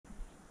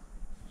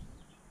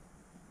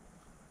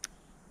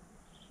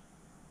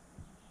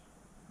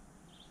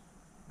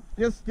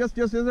Yes,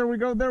 there we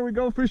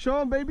go, fish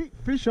on, baby,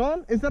 fish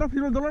on. Is that a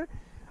 $1?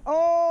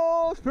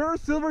 Oh,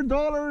 first silver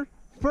dollar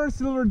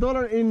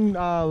in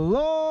a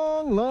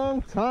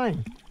long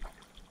time.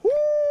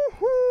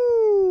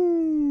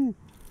 Woohoo!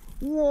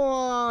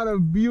 What a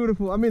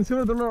beautiful, I mean,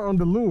 silver dollar on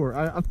the lure.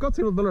 I've got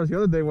silver dollars the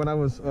other day when I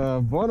was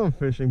bottom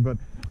fishing, but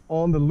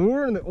on the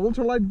lure and the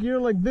ultralight gear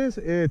like this,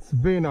 it's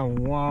been a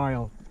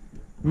while.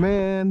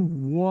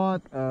 Man,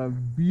 what a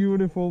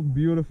beautiful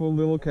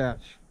little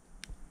catch.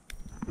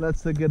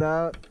 Let's take it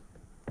out.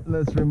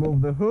 Let's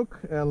remove the hook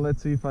and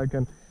let's see if I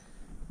can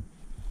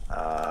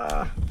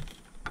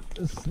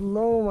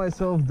slow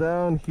myself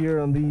down here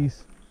on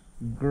these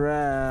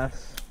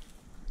grass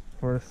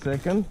for a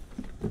second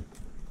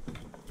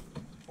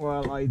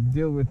while I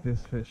deal with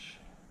this fish.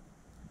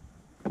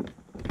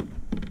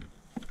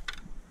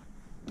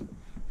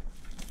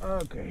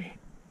 Okay.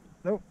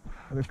 Nope,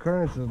 the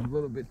current's a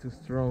little bit too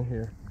strong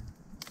here.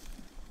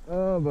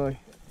 Oh boy,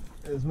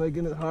 it's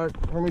making it hard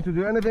for me to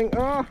do anything.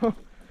 Oh,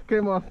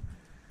 came off.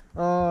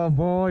 Oh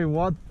boy,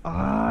 what?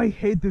 I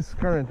hate this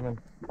current, man.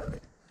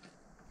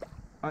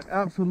 I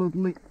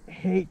absolutely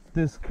hate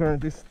this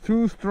current. It's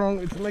too strong.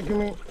 It's making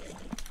me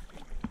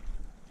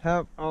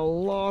have a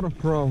lot of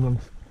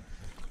problems.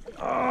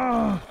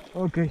 Ah,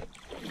 okay.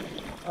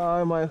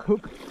 My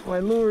hook, my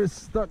lure is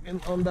stuck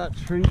on that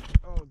tree.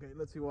 Okay,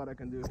 let's see what I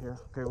can do here.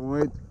 Okay,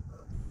 wait.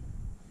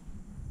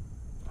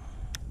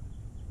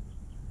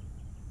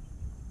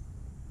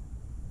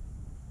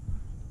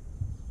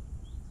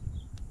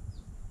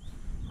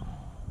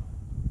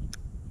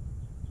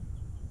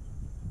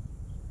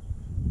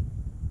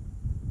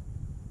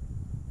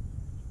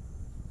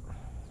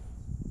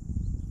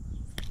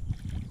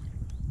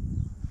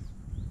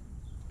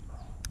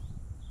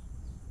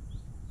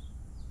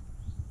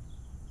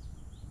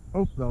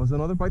 Oh, that was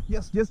another bite.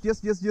 Yes.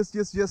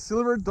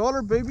 Silver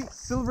dollar, baby.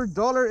 Silver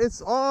dollar, it's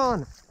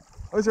on.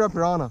 Oh, is there a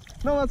piranha?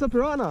 No, that's a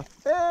piranha.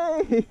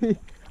 Hey,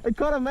 I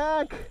caught a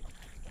mac.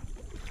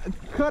 I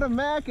caught a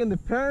mac in the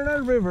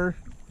Piranha River.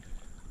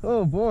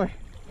 Oh boy,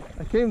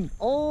 I came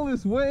all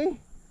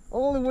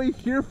the way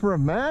here for a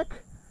mac.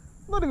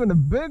 Not even a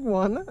big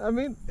one. I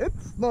mean,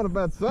 it's not a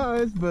bad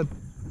size, but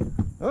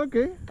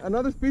okay.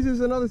 Another species,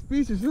 you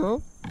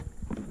know.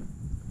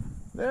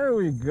 There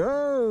we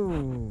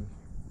go.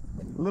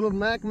 Little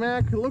mac,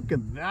 look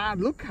at that.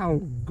 Look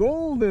how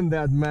golden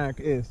that mac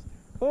is.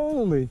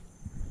 Holy,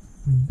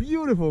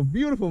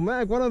 beautiful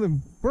mac. One of the,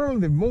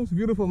 probably the most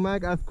beautiful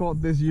mac I've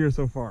caught this year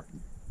so far.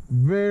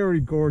 Very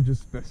gorgeous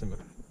specimen.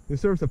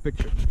 Deserves a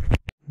picture.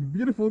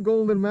 Beautiful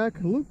golden mac.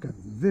 Look at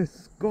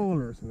this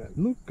colors, man.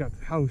 Look at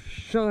how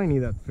shiny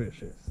that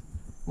fish is.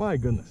 My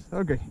goodness.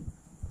 Okay,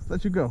 let's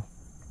let you go.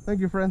 Thank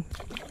you, friend.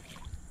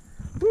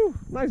 Whew,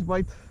 nice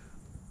bite.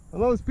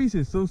 Another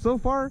species. So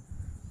far,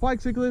 pike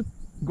cichlid,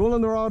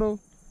 golden dorado,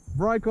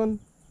 Brycon,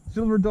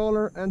 silver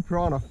dollar, and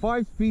piranha.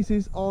 5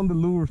 species on the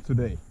lures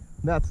today.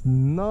 That's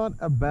not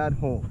a bad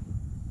haul.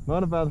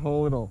 Not a bad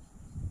haul at all.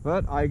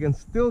 But I can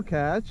still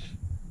catch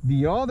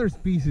the other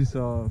species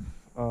of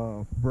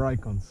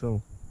Brycon.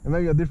 So, and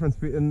maybe a different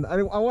species. And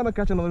I want to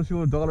catch another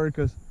silver dollar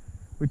because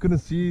we couldn't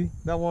see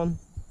that one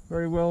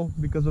very well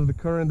because of the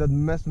current that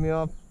messed me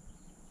up.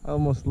 I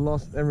almost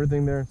lost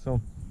everything there.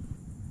 So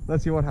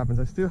let's see what happens.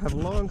 I still have a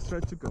long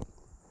stretch to go.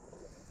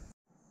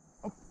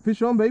 Oh,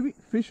 fish on, baby,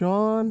 fish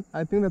on.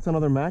 I think that's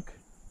another mac.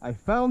 I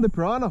found the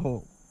piranha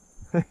hole.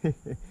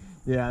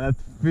 Yeah, that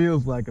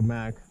feels like a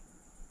mac.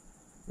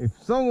 If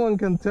someone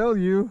can tell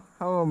you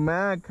how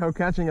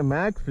catching a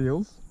mac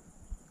feels,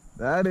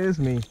 that is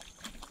me.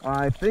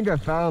 I think I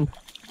found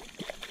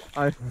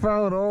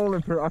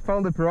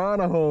the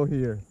piranha hole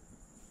here.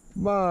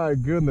 My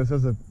goodness,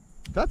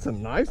 that's a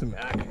nice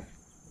mac.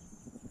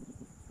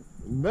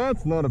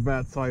 That's not a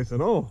bad size at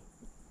all.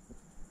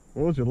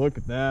 Would you look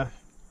at that?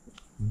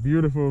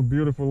 Beautiful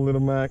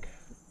little mac.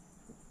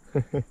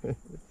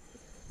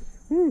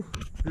 Whew,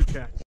 good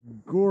catch.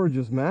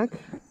 Gorgeous mac.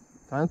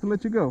 Time to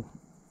let you go.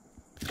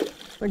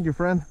 Thank you,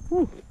 friend.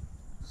 Whew,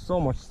 so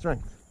much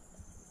strength.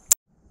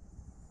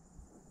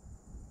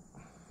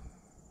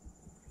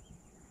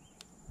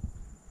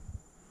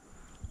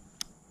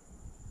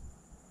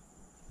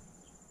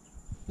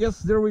 Yes,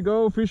 there we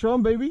go. Fish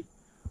on, baby.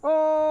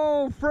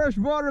 Oh,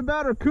 freshwater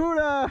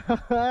barracuda.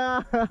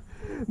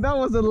 That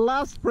was the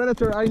last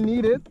predator I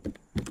needed.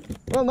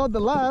 Well, not the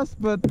last,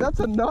 but that's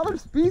another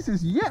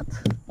species yet.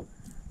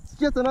 It's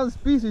yet another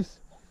species.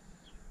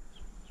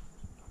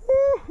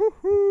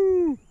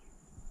 Woo-hoo-hoo.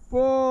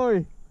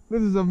 Boy,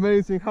 this is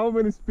amazing. How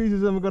many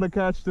species am I gonna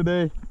catch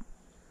today?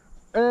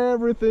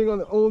 Everything on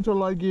the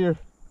ultralight gear.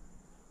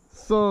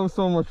 So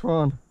much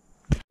fun.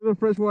 Little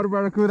freshwater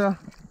barracuda.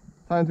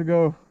 Time to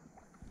go.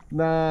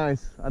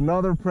 Nice.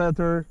 Another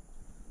predator.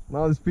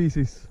 Another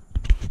species.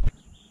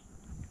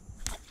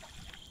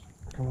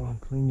 Come on,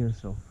 clean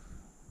yourself.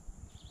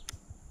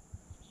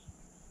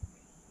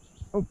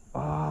 Oh,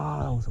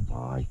 that was a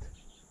bite.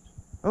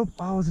 Oh,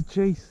 that was a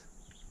chase.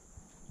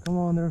 Come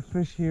on, there are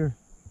fish here.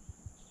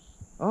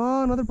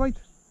 Oh, another bite.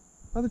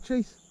 Another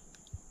chase.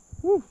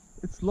 Woo,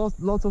 it's lost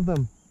lots of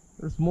them.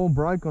 They're small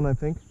Brycon, I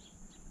think.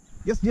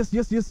 Yes, yes,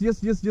 yes, yes,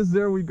 yes, yes, yes.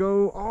 There we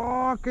go.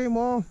 Oh, came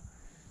off.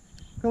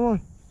 Come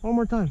on, one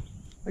more time.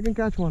 I can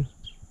catch one.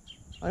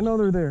 I know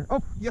they're there.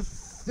 Oh,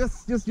 yes,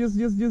 yes, yes, yes,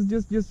 yes, yes,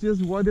 yes, yes,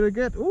 yes. What did I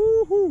get?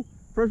 Ooh,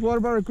 freshwater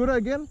barracuda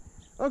again.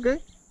 Okay,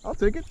 I'll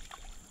take it.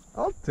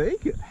 I'll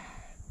take it.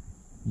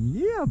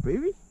 Yeah,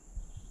 baby.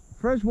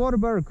 Freshwater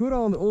barracuda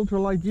on the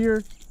ultralight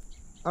gear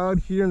out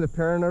here in the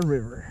Piranha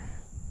River.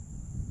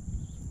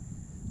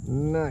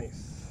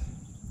 Nice.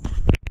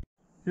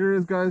 Here it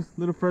is, guys.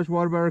 Little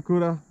freshwater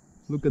barracuda.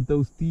 Look at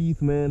those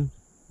teeth, man.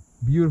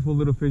 Beautiful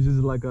little fish. This is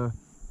like a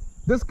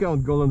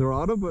discount golden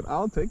dorado, but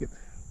I'll take it.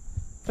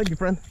 Thank you,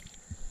 friend.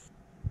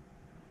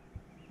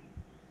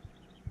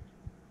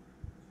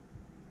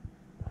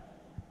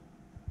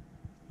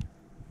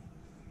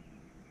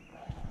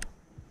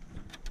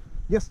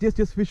 Yes, yes,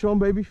 yes, fish on,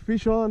 baby,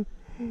 fish on.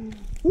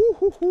 Woo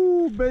hoo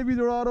hoo, baby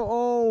dorado.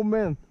 Oh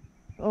man.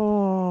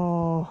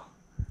 Oh.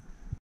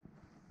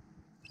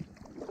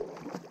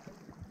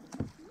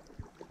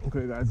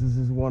 Okay, guys, this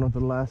is one of the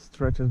last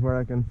stretches where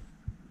I can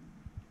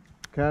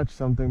catch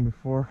something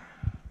before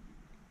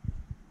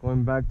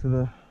going back to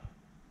the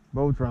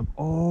boat ramp.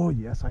 Oh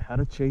yes, I had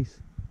a chase.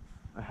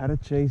 I had a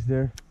chase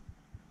there.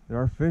 There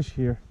are fish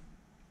here.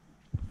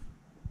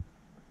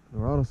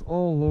 Dorados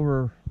all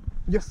over.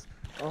 Yes.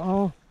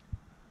 Oh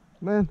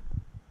man.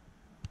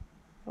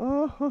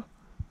 Oh,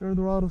 there are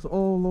dorados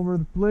all over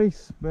the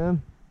place,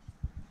 man.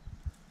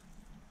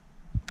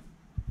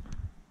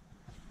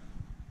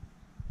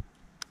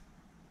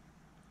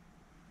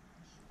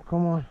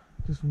 Come on,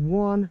 just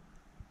one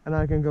and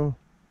I can go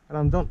and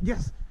I'm done.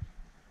 Yes.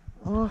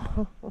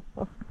 Oh,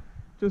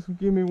 just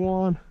give me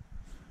one.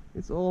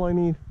 It's all I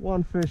need.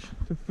 One fish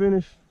to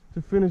finish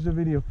the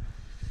video,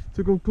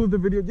 to conclude the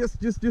video. Yes,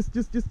 yes.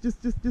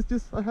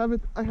 I have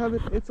it.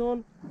 It's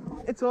on,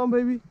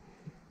 baby.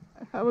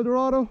 I have a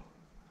dorado.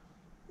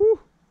 Woo.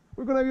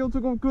 We're gonna be able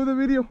to conclude the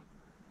video.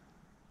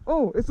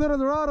 Oh, it's not a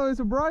dorado, it's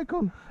a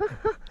Brycon.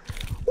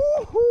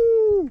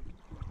 Woohoo!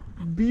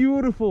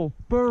 Beautiful,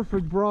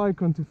 perfect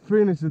Brycon to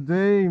finish the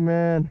day,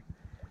 man.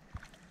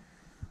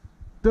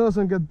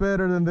 Doesn't get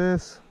better than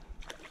this.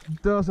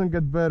 Doesn't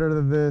get better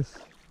than this.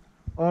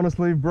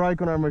 Honestly,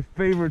 Brycon are my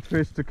favorite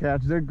fish to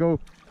catch. They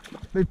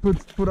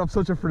put up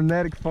such a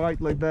frenetic fight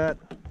like that.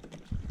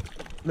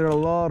 They're a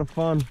lot of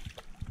fun.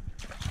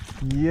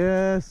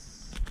 Yes.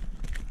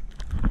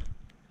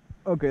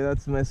 Okay,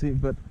 that's messy,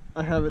 but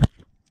I have it.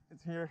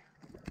 It's here.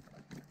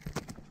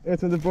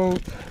 It's in the boat.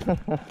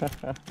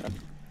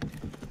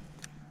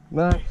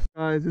 Nice.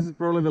 Guys, this is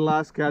probably the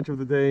last catch of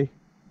the day.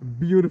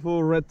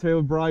 Beautiful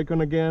red-tailed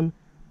Brycon again.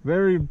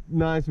 Very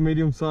nice,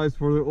 medium size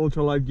for the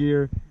ultralight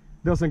gear.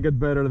 Doesn't get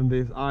better than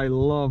this. I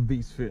love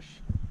these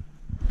fish.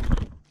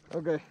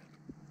 Okay,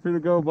 free to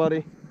go,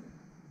 buddy.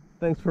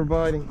 Thanks for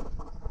biting.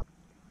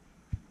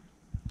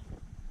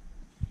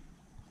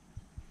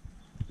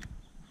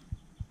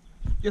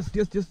 Yes,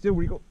 there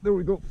we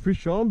go.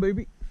 Fish on,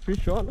 baby,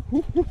 fish on.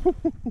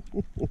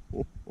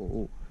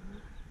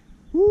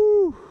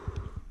 Woo.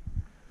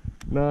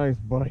 Nice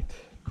bite.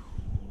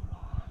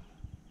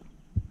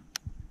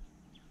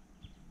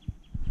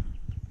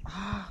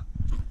 Ah.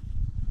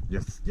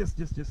 Yes,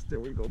 there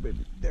we go,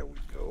 baby, there we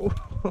go.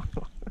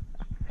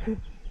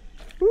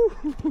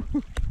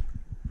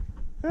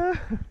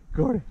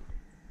 Got it.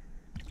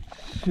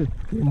 Shit,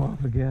 came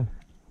off again.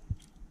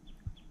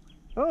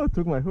 Oh, it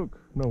took my hook,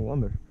 no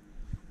wonder.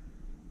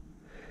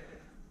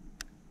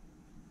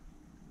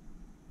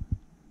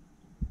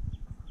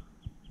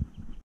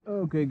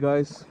 Okay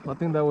guys, I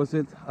think that was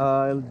it.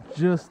 I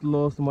just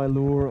lost my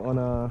lure on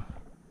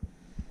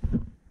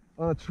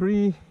a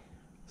tree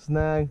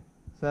snag,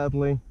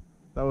 sadly.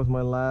 That was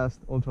my last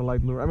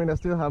ultralight lure. I mean, I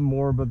still have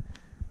more, but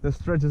the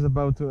stretch is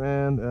about to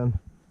end and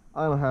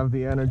I don't have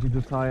the energy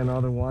to tie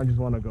another one. I just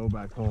want to go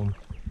back home.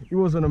 It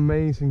was an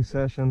amazing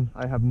session.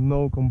 I have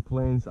no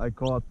complaints. I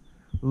caught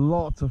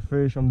lots of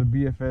fish on the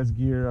BFS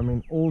gear. I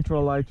mean,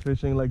 ultralight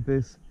fishing like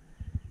this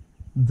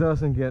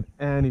doesn't get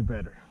any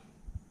better.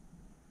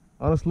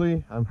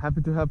 Honestly, I'm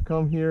happy to have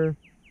come here,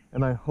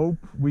 and I hope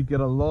we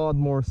get a lot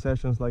more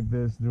sessions like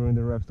this during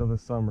the rest of the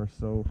summer.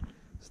 So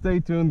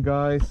stay tuned,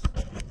 guys,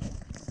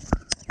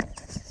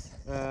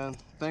 and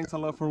thanks a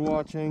lot for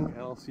watching, and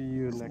I'll see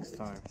you next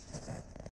time.